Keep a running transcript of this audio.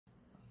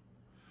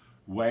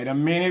Wait a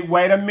minute,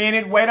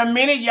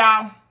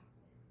 y'all.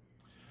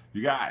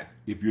 You guys,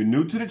 if you're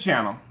new to the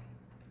channel,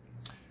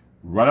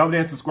 run over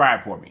there and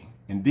subscribe for me.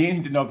 And then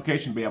hit the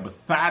notification bell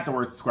beside the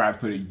word subscribe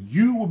so that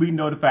you will be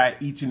notified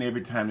each and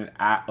every time that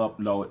I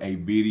upload a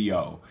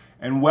video.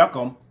 And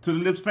welcome to the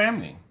Lips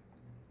family.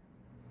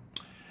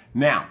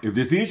 Now, if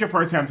this is your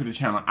first time to the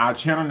channel, our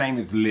channel name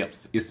is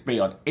Lips. It's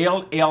spelled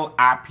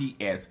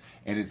L.L.I.P.S.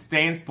 and it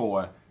stands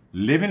for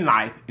Living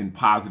Life in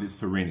Positive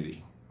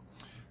Serenity.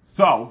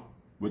 So,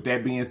 with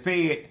that being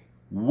said,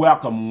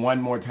 welcome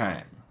one more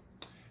time.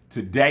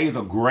 Today is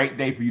a great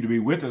day for you to be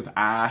with us.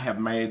 I have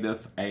made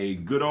us a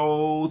good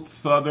old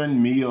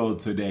southern meal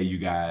today, you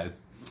guys.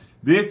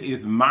 This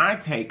is my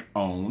take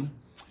on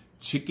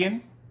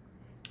chicken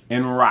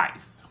and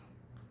rice.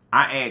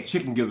 I add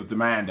chicken gizzards to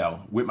mine,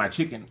 though. With my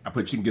chicken, I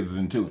put chicken gizzards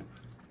into it.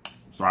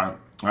 So I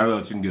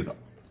love chicken gizzards.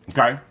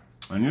 Okay?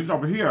 And this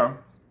over here,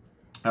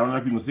 I don't know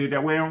if you can see it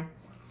that well,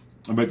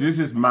 but this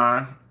is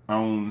my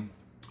own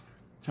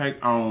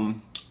take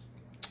on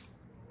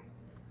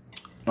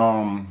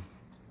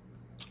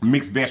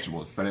mixed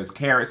vegetables. So there's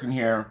carrots in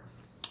here,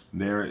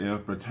 there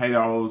is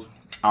potatoes,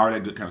 all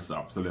that good kind of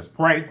stuff. So let's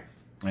pray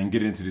and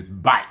get into this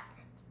bite.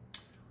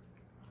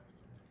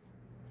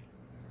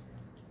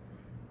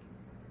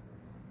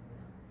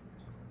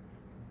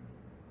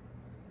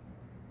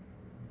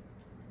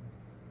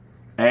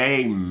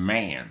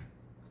 Amen.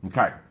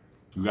 Okay,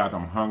 you guys,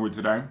 I'm hungry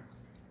today.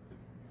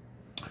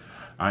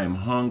 I am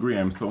hungry.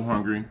 I'm so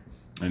hungry.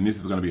 And this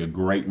is going to be a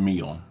great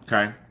meal,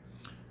 okay?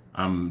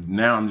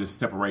 Now I'm just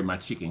separating my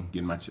chicken,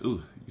 getting my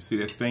ooh, you see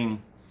that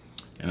thing?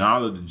 And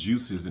all of the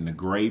juices and the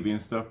gravy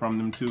and stuff from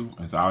them too.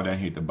 It's all down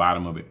here at the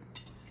bottom of it.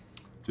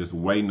 Just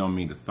waiting on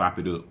me to sop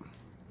it up.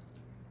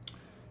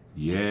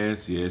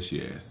 Yes, yes,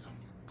 yes.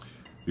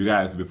 You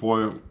guys,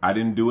 before, I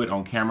didn't do it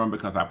on camera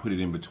because I put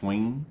it in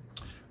between.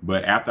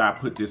 But after I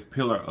put this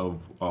pillar of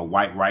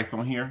white rice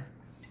on here,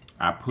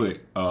 I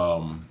put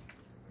a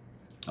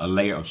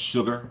layer of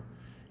sugar.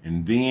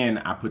 And then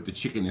I put the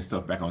chicken and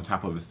stuff back on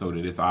top of it so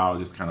that it's all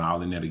just kind of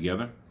all in there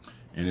together.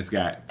 And it's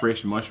got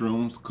fresh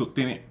mushrooms cooked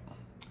in it.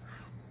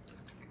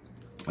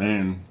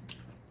 And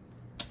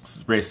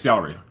fresh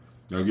celery.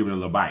 They'll give it a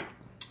little bite.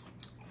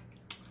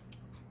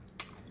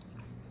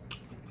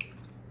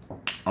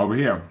 Over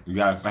here, you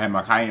guys, I have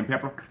my cayenne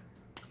pepper.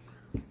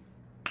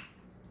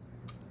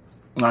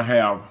 I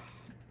have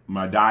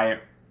my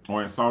diet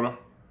orange soda.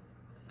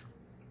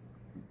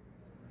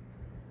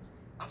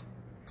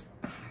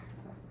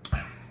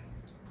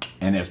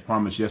 And as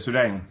promised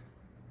yesterday,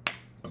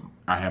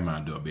 I have my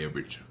adult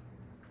beverage.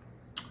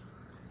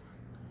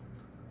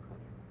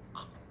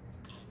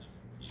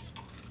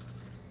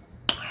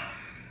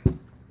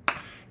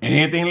 And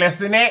anything less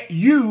than that,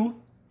 you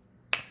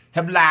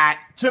have lied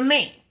to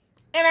me.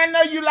 And I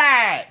know you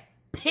lied.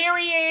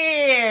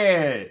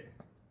 Period.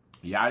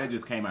 Y'all, that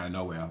just came out of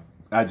nowhere.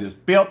 I just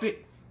felt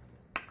it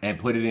and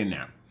put it in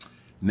there.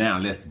 Now,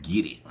 let's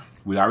get it.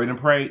 We already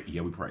prayed?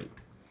 Yeah, we prayed.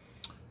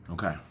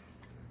 Okay.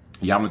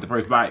 Y'all want the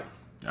first bite?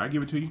 I'll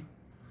give it to you.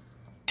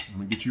 Let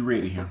me get you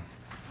ready here.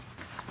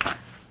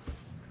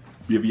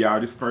 Give y'all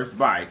this first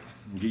bite.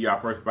 Give y'all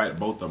first bite of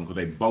both of them because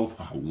they both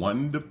are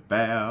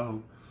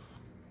wonderful.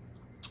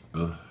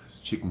 There's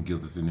chicken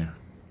gizzards in there.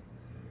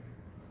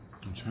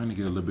 I'm trying to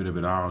get a little bit of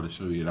it all to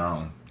show you it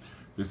all.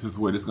 This is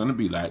what it's going to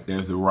be like.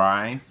 There's the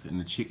rice and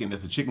the chicken.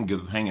 There's the chicken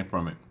gizzards hanging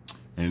from it.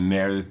 And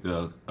there's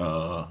the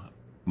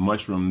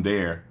mushroom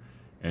there.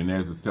 And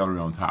there's the celery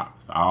on top.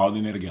 It's all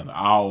in there together.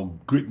 All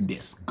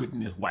goodness.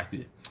 Goodness. Watch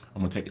this.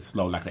 I'm going to take it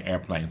slow like an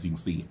airplane so you can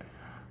see it.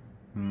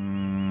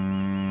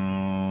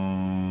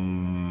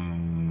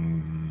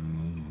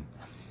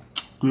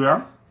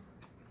 Yeah.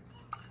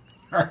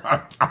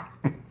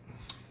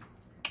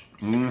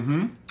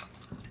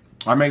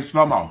 I made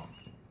slow-mo.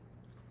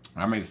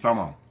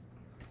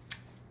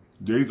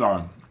 These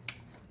are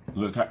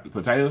little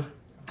potatoes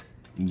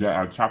that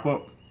I chop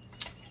up.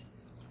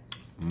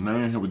 And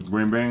then here with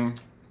green beans.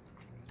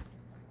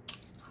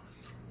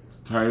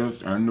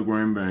 Potatoes and the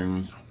green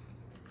beans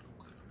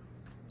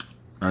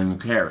and the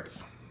carrots.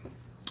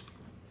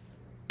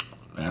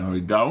 And here we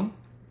go.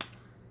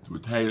 The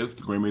potatoes,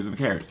 the green beans, and the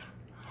carrots.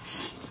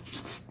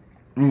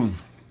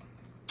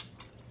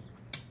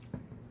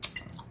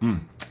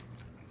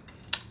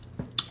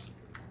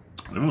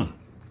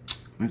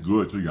 It's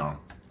good too, y'all.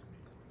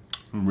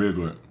 It's really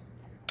good.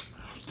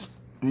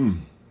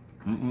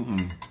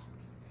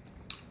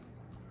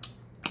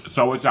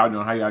 So what y'all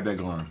doing? How y'all day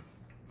going?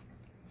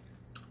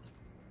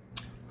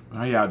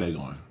 How y'all day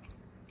going?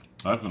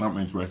 That's what I'm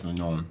interested in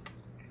knowing.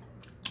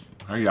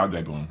 How y'all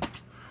day going?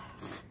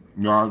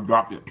 Y'all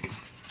dropped it.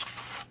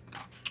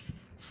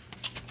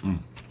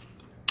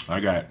 I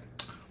got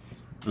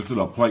this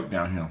little plate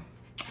down here.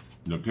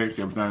 The text,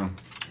 everything.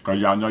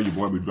 Because y'all know your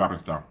boy be dropping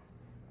stuff.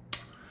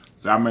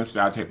 So I make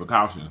sure I take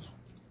precautions.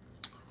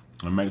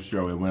 And make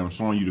sure that when I'm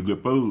showing you the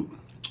good food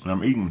and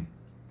I'm eating,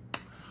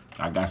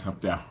 I got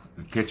something there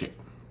to catch it.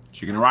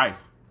 Chicken and rice.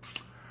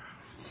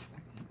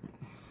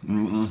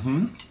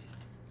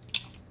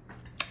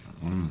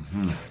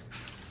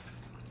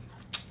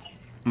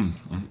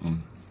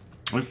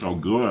 It's so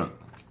good.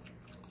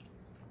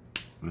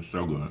 It's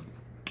so good.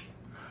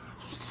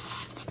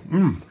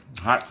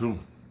 Hot too.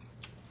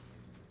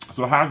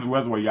 So how's the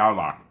weather where y'all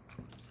are?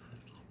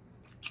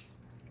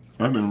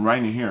 It's been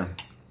raining here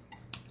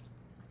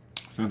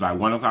since like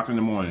 1 o'clock in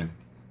the morning.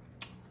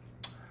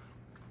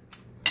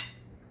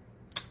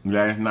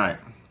 Last night.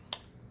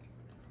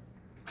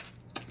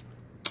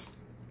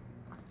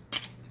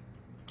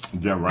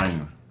 Just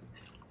raining.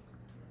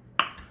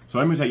 So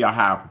let me tell y'all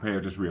how I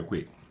prepared this real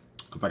quick,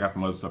 because I got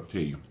some other stuff to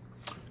tell you.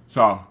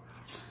 So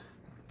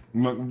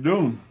what you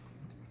do,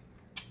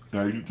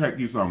 you take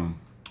you some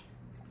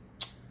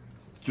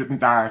chicken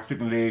thighs,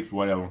 chicken legs,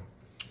 whatever.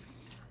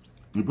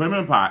 You put them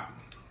in a pot,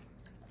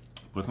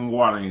 put some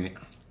water in it.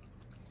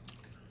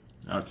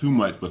 Not too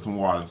much, but some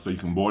water so you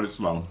can boil it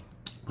slow.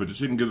 Put the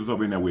chicken gizzards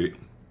up in there with it,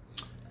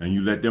 and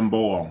you let them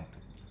boil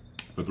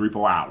for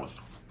 3-4 hours.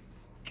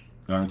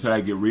 Until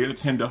they get real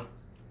tender.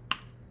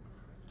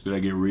 So they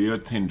get real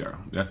tender.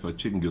 That's a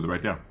chicken gizzard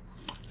right there.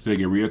 So they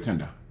get real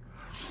tender.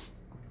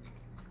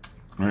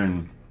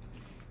 And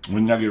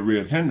when they get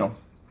real tender,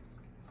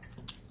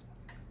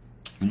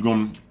 you're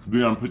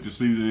gonna put the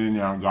seasoning in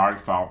there,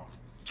 garlic salt,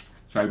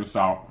 savory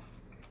salt.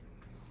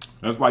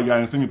 That's why y'all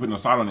ain't seen me putting no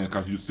salt on it,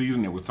 because you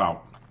season it with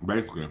salt,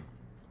 basically.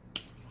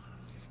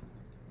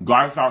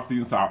 Garlic salt,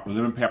 seasoned salt,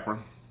 lemon pepper.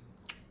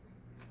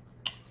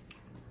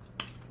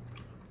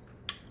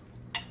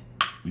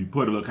 You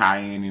put a little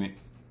cayenne in it.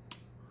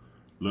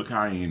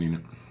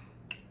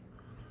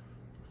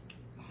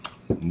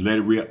 Let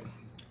it rip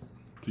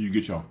till you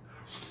get your,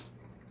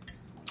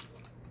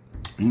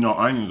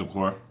 onions, of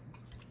course,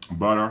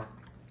 butter.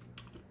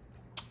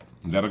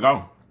 Let it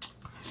go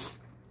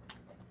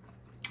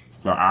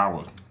for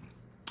hours,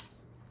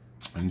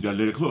 and just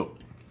let it cook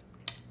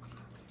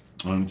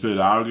until it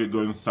all get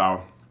good and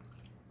soft,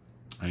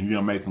 and you're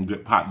gonna make some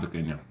good pot lick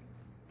in there,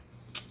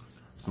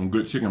 some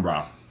good chicken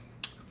broth.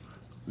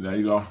 There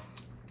you go.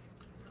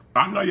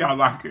 I know y'all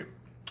like it.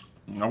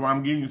 That's why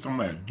I'm giving you some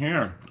of that.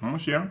 Here, I'm gonna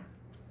share.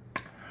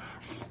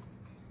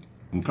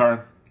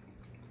 Okay.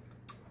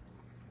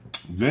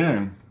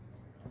 Then,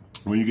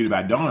 when you get it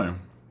about done,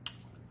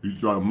 you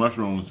throw the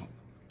mushrooms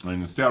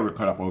and the celery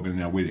cut up over in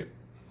there with it.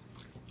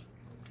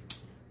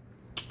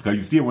 Because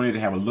you still want it to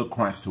have a little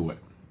crunch to it.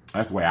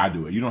 That's the way I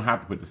do it. You don't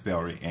have to put the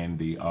celery and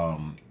the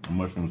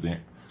mushrooms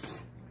in.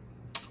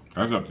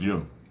 That's up to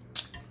you.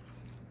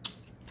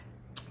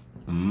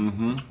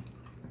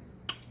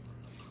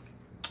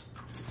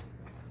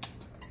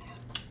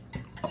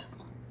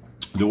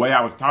 The way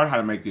I was taught how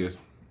to make this,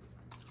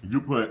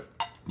 you put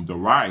the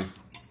rice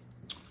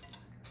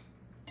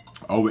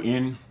over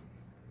in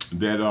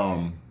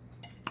that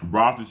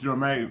broth that you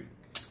made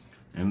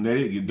and let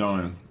it get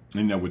done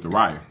in there with the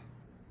rice.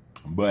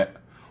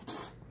 But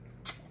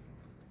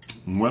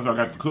once I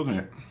got to cooking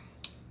it,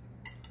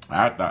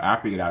 I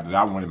figured out that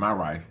I wanted my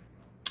rice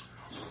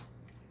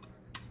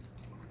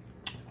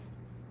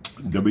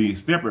to be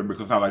separate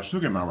because I like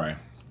sugar in my rice.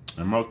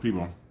 And most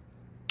people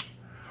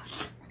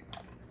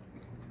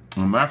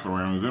in my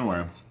surroundings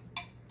anyway,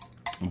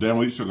 they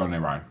don't eat sugar on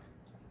their rice.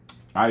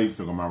 I eat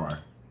sugar on my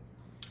rice.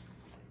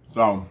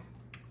 So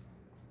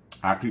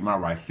I keep my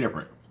rice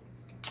separate.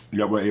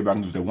 That way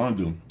everybody can do what they want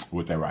to do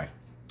with their rice.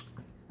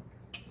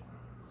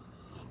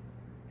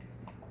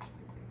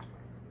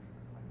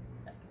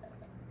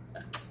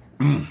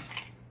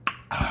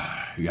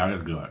 Yeah,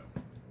 that's good.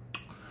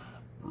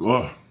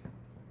 Oh,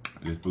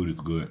 this food is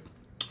good.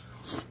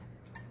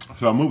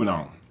 So moving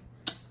on.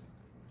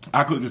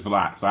 I cook this a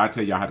lot, so I'll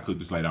tell y'all how to cook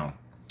this later on.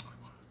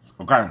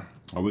 Okay,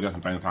 well, we got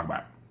some things to talk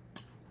about.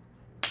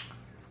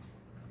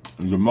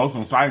 The most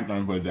exciting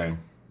thing for the day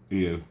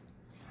is,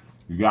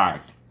 you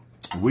guys,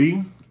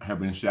 we have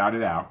been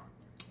shouted out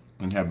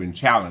and have been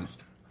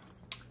challenged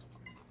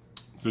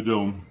to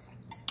do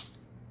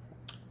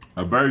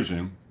a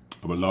version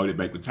of a loaded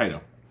baked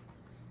potato.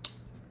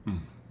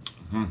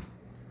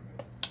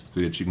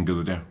 See the chicken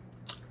gizzard there?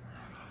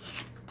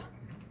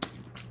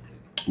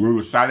 We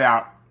were shouted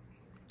out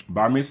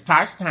by Miss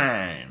Tosh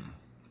Time.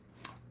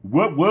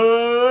 What?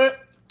 What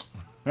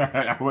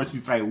she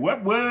say?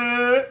 What?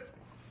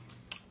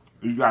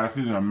 You guys,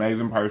 she's an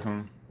amazing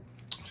person.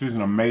 She's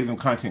an amazing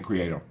content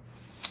creator.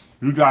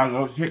 You guys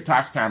go check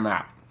Tosh Time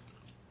out.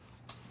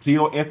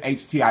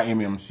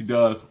 T-O-S-H-T-I-M-M. She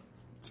does,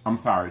 I'm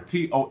sorry,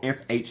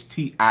 T-O-S-H-T-I-M-E.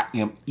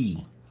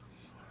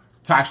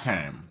 Tosh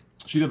Time.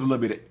 She does a little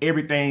bit of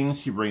everything.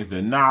 She brings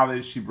the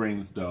knowledge. She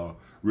brings the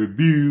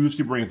reviews.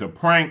 She brings the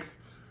pranks.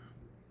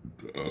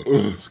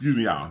 Excuse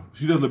me, y'all.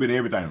 She does a little bit of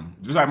everything.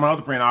 Just like my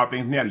other friend, All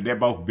Things Nelly. They're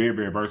both very,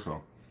 very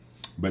versatile.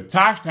 But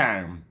Tosh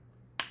Time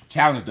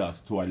challenged us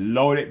to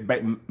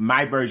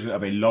my version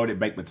of a loaded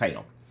baked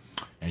potato.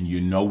 And you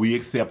know we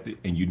accept it,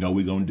 and you know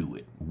we're going to do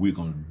it. We're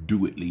going to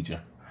do it,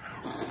 Legion.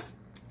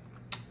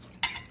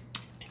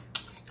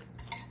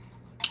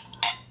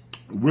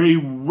 We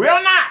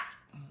will not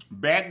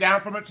back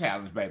down from a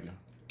challenge, baby.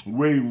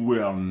 We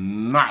will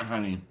not,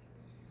 honey.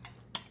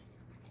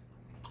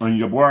 And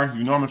your boy,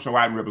 you know I'm going to show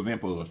out and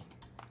represent for us.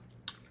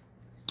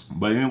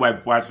 But anyway,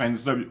 before I change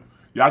the subject,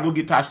 Y'all go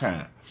get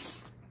Tasha.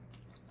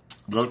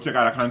 Go check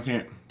out her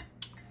content.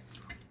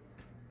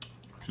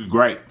 She's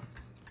great.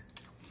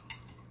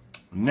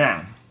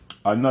 Now,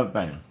 another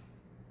thing.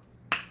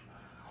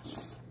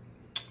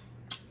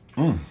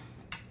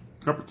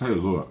 Got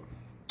potatoes up.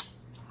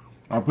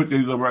 I'll put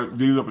these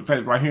little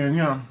potatoes right here and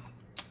here.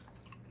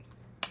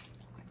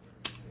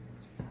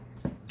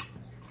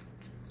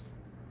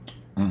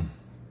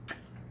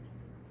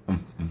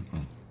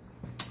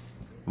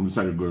 Let me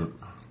say it good.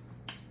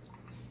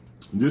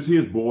 This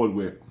here is boiled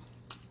with.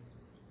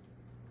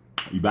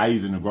 You buy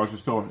these in the grocery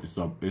store. It's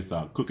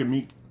a cooking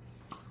meat.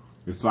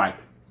 It's like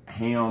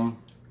ham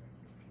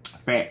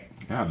fat.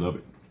 I love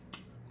it.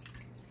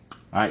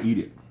 I eat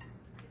it.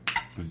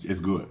 It's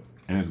good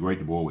and it's great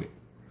to boil with.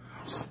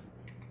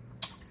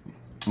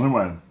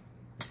 Anyway,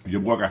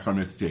 your boy got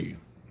something to tell you.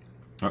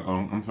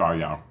 I'm sorry,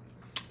 y'all.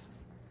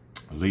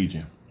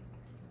 Legion.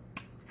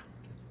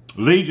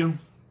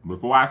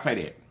 Before I say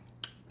that,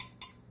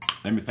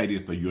 let me say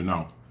this so you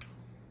know.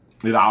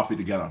 It all fit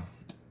together.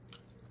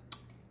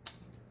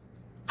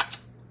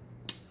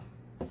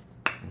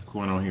 What's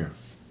going on here?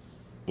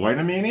 Wait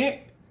a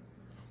minute.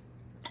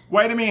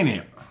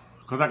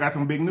 Because I got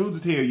some big news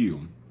to tell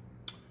you.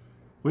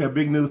 We have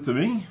big news to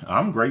me.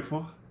 I'm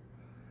grateful.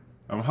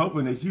 I'm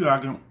hoping that you are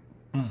going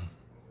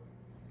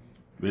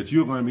that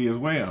you're going to be as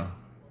well.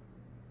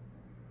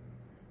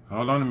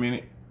 Hold on a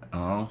minute.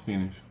 I'll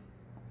finish.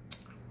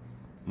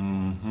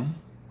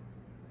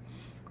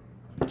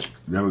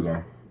 There we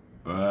go.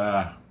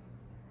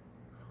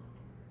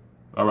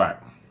 All right.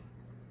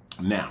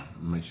 Now,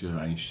 make sure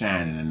I ain't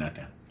shining or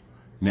nothing.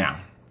 Now,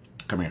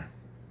 come here.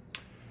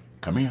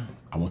 Come here.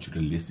 I want you to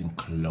listen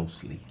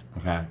closely.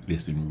 Okay?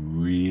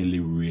 Listen really,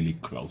 really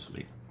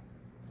closely.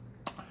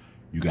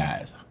 You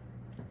guys,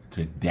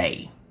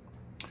 today,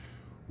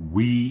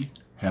 we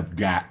have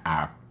got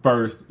our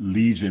first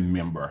Legion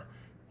member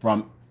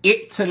from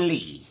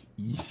Italy.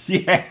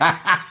 Yeah.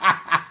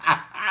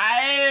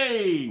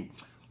 Hey.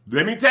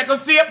 Let me take a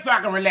sip so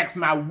I can relax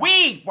my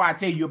wig before I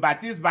tell you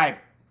about this, baby.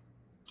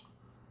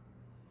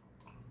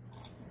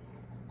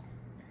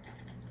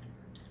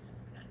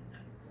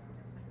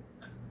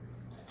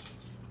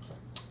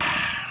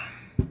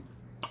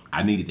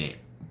 I needed that.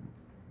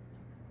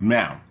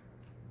 Now,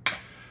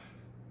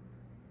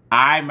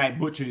 I might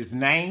butcher this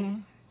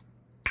name,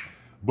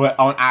 but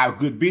on our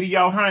good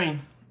video, honey,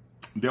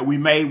 that we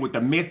made with the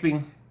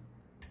messy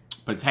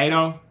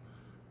potato,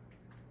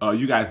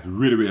 you guys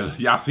really,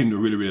 y'all seem to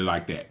really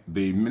like that.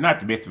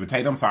 Not the messy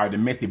potato, I'm sorry, the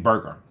messy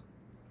burger.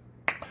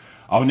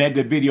 On that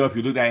good video, if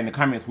you look at in the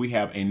comments, we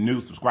have a new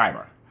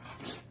subscriber.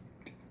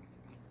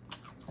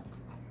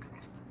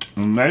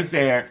 And they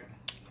said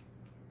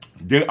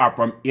they are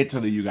from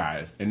Italy, you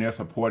guys, and they're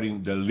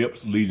supporting the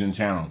L.I.P.S Legion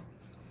channel.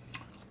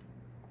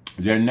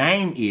 Their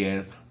name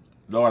is,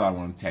 Lord, I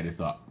want to tear this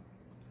up.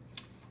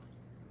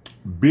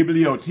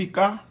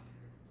 Biblioteca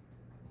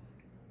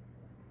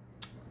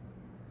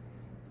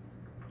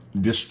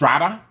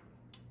Distrata.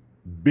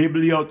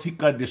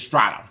 Biblioteca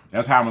Distrata.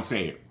 That's how I'm going to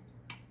say it.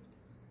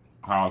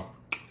 I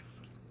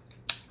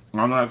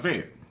don't know how to say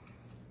it.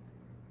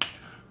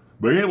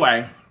 But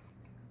anyway,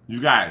 you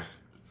guys,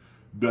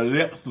 the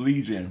L.I.P.S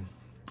Legion,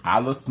 our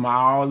little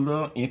small,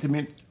 little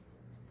intimate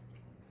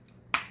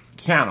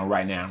channel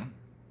right now,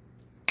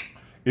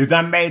 is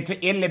done made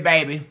to Italy,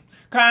 baby.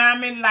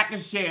 Comment, like,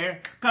 and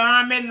share.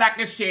 Comment, like,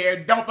 and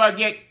share. Don't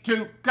forget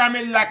to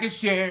comment, like, and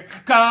share.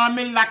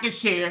 Comment, like, and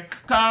share.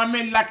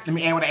 Comment, like. Let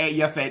me add what I add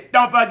yesterday.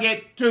 Don't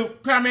forget to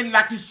comment,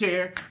 like, and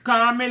share.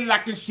 Comment,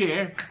 like, and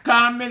share.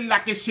 Comment,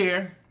 like, and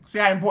share. See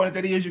how important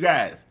that is, you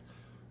guys.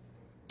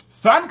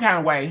 Some kind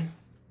of way,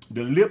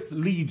 the L.I.P.S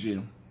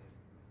Legion,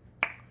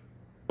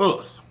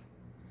 us,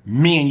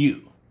 me and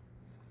you,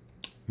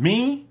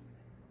 me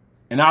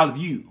and all of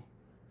you,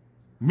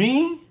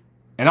 me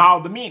and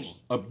all the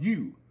many of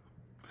you.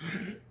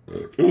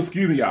 Oh,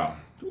 excuse me, y'all.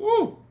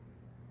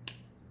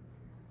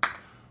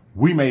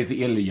 We made it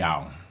to Italy,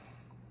 y'all.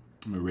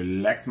 Let me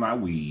relax my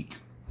wig.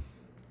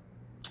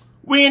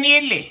 We in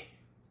Italy.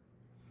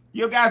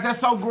 You guys, that's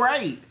so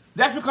great.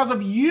 That's because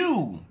of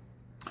you.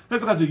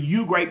 That's because of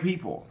you great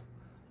people.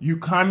 You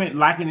comment,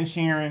 liking, and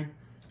sharing.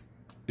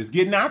 It's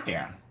getting out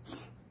there.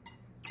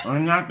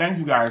 And I thank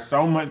you guys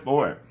so much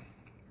for it.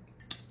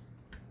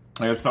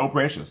 It's so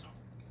precious.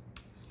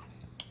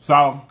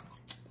 So,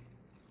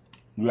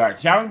 we are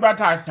challenged by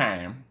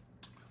time.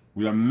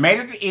 We have made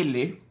it to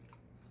Italy.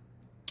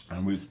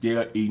 And we're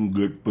still eating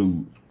good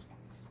food.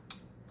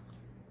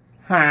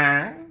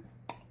 Huh?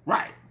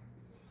 Right.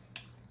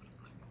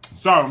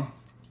 So,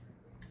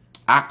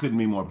 I couldn't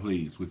be more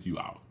pleased with you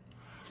all.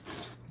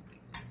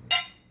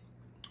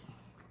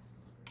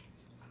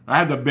 I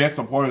had the best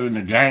supporters in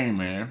the game,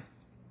 man.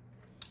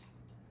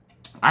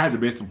 I had the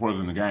best supporters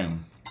in the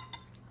game.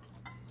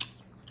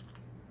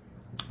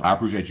 I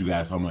appreciate you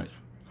guys so much.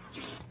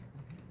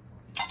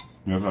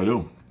 Yes, I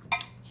do.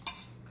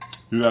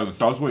 You guys are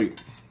so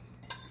sweet.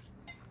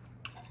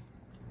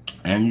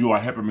 And you are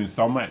helping me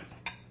so much.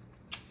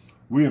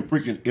 We in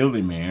freaking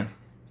Italy, man.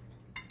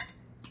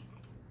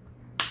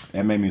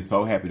 That made me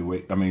so happy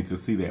to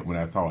see that when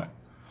I saw it.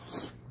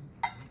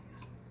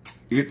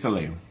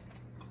 Italy.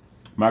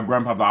 My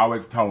grandfather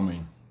always told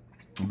me,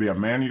 be a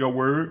man of your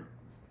word,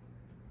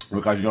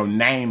 because your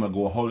name will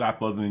go a whole lot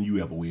further than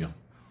you ever will.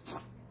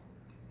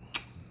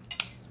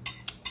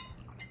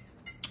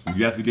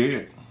 Yes, he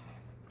did.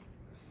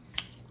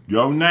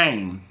 Your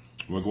name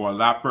will go a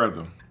lot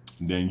further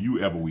than you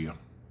ever will.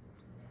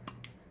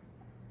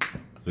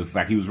 Looks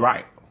like he was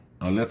right.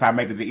 Unless I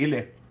make it to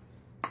Italy.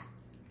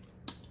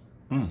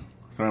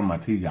 Sorry my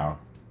teeth, y'all.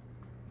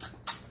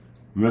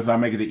 Unless I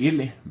make it to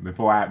Italy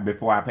before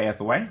I pass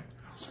away.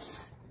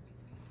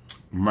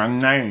 My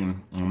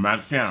name on my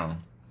channel,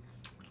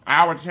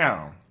 our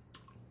channel,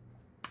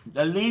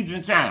 the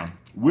Legion channel.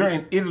 We're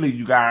in Italy,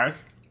 you guys.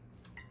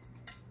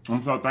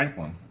 I'm so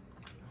thankful.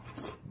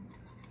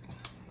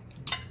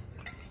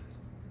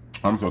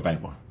 I'm so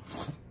thankful.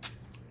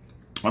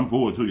 I'm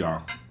full too,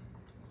 y'all.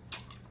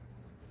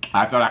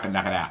 I thought I could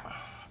knock it out.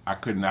 I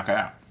couldn't knock it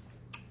out.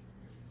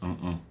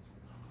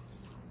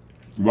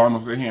 We're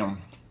almost at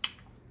him.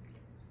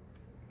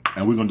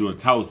 And we're going to do a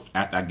toast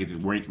after I get the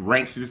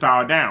ranks this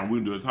all down.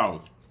 We're going to do a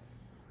toast.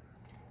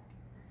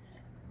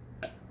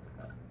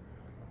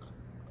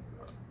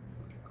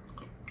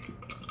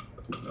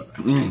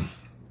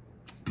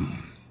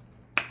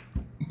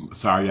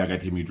 Sorry, I got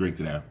to give me a drink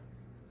to that.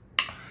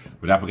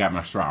 But I forgot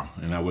my straw,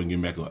 and I wasn't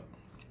getting back up.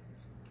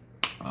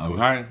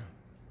 Okay?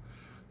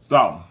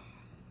 So,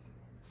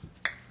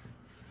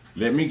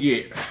 let me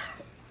get...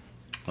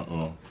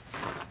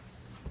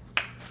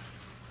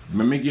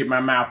 Let me get my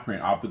mouth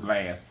print off the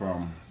glass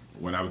from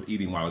when I was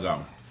eating a while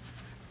ago.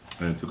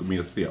 And it took me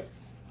a sip.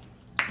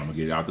 I'm going to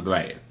get it out the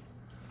glass.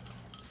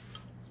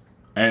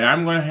 And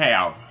I'm going to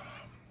have,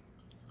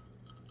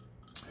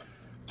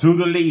 to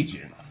the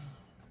Legion,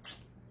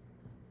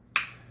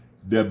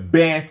 the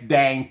best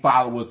dang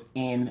followers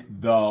in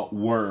the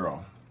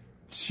world.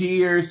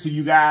 Cheers to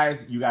you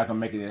guys. You guys are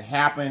making it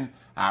happen.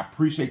 I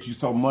appreciate you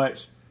so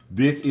much.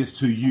 This is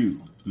to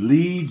you.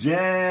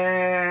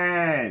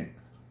 Legion.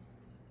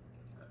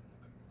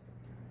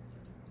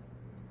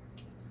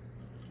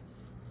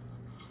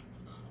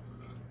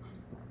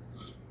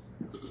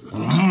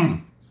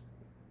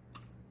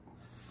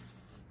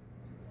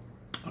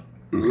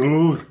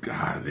 Oh,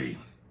 golly.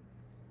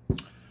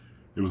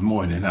 It was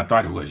more than I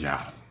thought it was,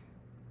 y'all.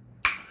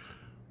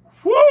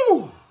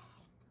 Woo!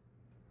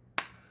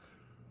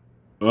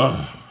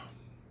 Ugh.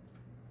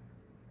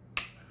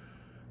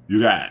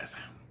 You guys,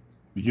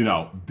 you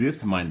know,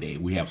 this Monday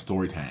we have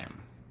story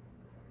time.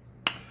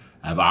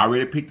 I've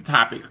already picked the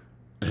topic.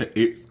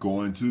 It's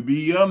going to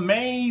be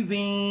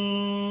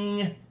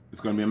amazing.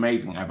 It's going to be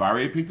amazing. I've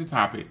already picked the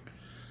topic.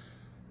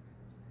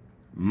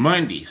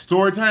 Monday,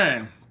 story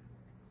time.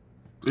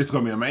 It's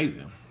going to be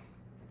amazing.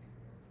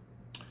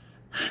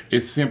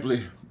 It's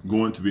simply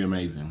going to be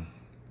amazing.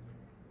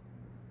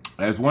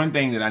 There's one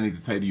thing that I need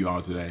to say to you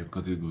all today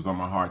because it was on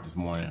my heart this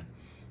morning.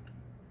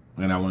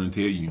 And I want to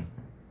tell you.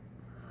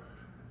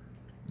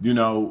 You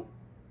know,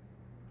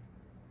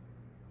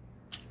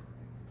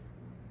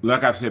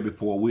 like I've said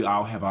before, we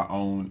all have our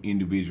own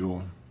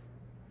individual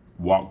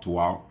walk to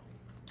walk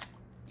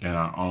and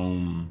our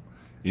own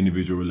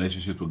individual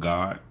relationships with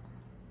God.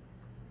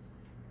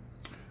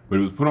 But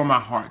it was put on my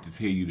heart to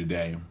tell you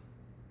today.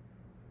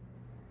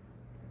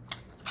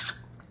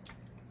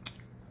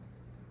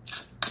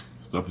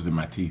 Stuff is in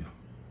my teeth.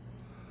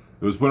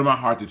 It was put on my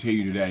heart to tell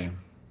you today.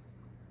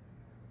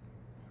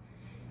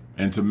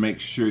 And to make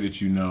sure that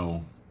you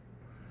know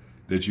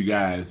that you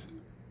guys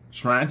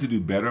trying to do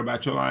better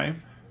about your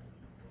life,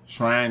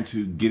 trying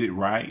to get it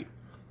right,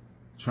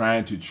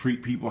 trying to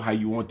treat people how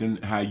you want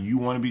them, how you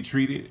want to be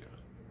treated,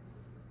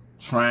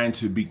 trying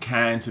to be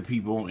kind to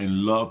people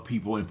and love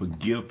people and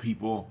forgive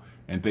people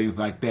and things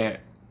like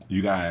that.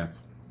 You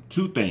guys,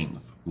 two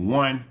things.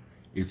 One,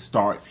 it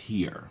starts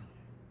here.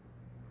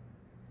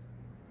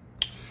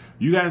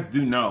 You guys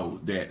do know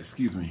that,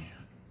 excuse me,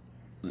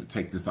 let me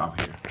take this off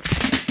here.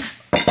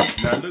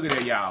 Now look at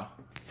that, y'all.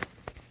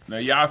 Now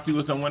y'all see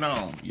what's going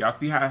on. Y'all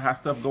see how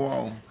stuff go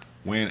on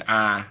when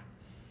I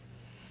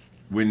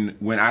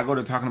go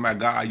to talking about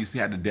God. You see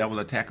how the devil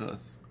attack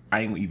us.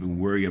 I ain't even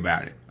worry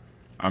about it.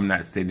 I'm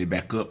not setting it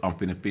back up. I'm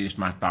finna finish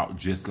my thought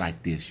just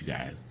like this, you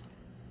guys.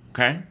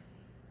 Okay?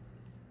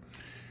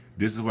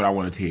 This is what I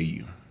want to tell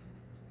you.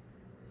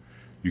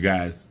 You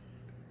guys,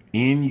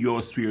 in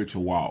your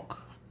spiritual walk,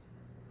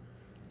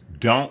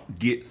 don't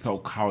get so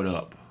caught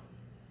up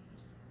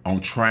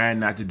on trying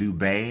not to do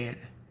bad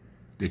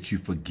that you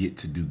forget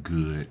to do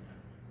good.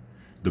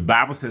 The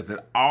Bible says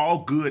that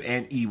all good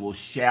and evil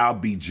shall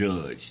be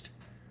judged.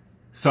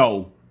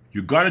 So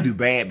you're going to do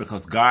bad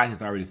because God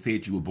has already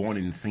said you were born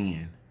in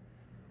sin.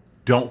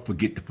 Don't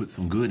forget to put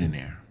some good in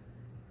there.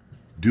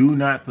 Do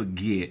not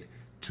forget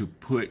to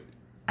put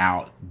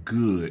out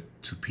good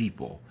to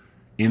people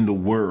in the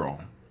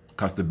world.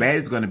 Because the bad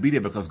is going to be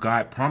there because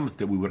God promised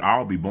that we would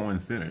all be born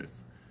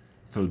sinners.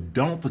 So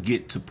don't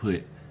forget to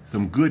put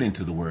some good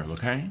into the world,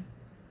 okay?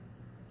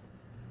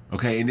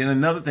 Okay, and then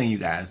another thing, you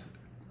guys.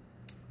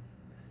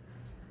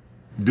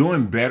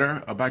 Doing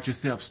better about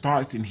yourself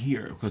starts in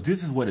here, because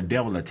this is where the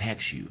devil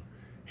attacks you.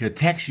 He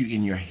attacks you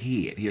in your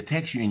head. He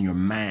attacks you in your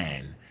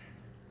mind.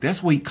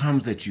 That's where he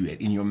comes at you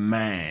in your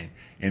mind,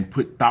 and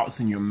put thoughts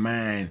in your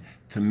mind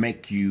to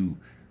make you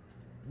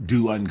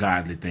do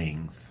ungodly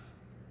things.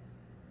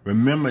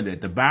 Remember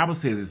that the Bible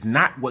says it's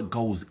not what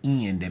goes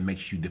in that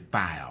makes you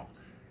defile.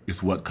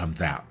 It's what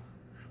comes out.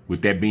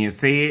 With that being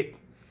said,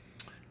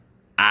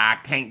 I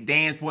can't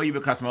dance for you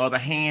because my other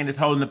hand is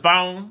holding the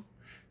phone.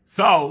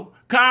 So,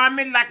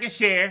 comment, like, and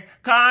share.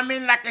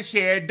 Comment, like, and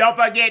share. Don't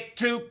forget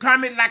to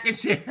comment, like, and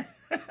share.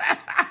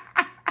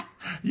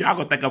 Y'all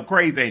gonna think I'm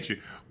crazy, ain't you?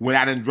 When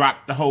I done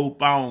dropped the whole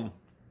phone,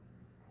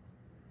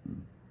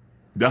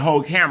 the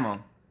whole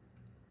camera,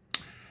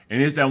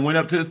 and this done went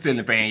up to the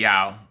ceiling fan,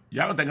 y'all.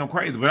 Y'all gonna think I'm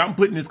crazy, but I'm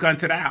putting this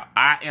content out.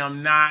 I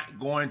am not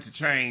going to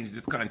change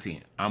this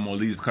content. I'm gonna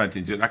leave this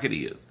content just like it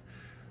is.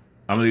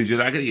 I'm gonna leave it just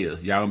like it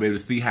is. Y'all gonna be able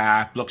to see how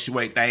I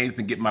fluctuate things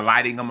and get my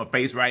lighting on my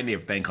face right and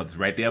everything, because it's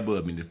right there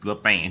above me, this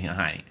little fan here,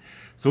 honey.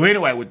 So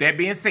anyway, with that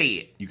being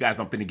said, you guys,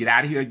 I'm finna get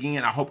out of here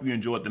again. I hope you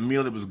enjoyed the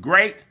meal. It was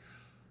great.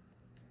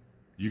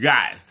 You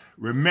guys,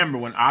 remember,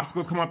 when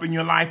obstacles come up in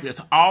your life,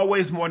 there's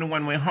always more than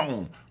one way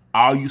home.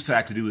 All you still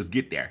have to do is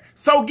get there.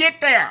 So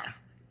get there.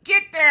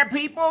 Get there,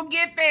 people.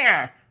 Get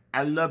there.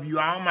 I love you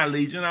all, my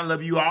legion. I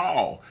love you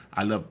all.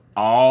 I love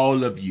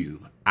all of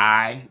you.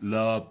 I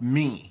love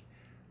me.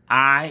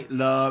 I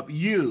love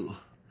you.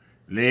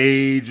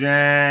 Legion.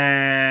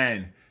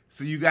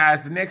 See you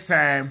guys the next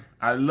time.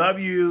 I love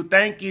you.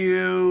 Thank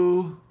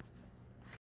you.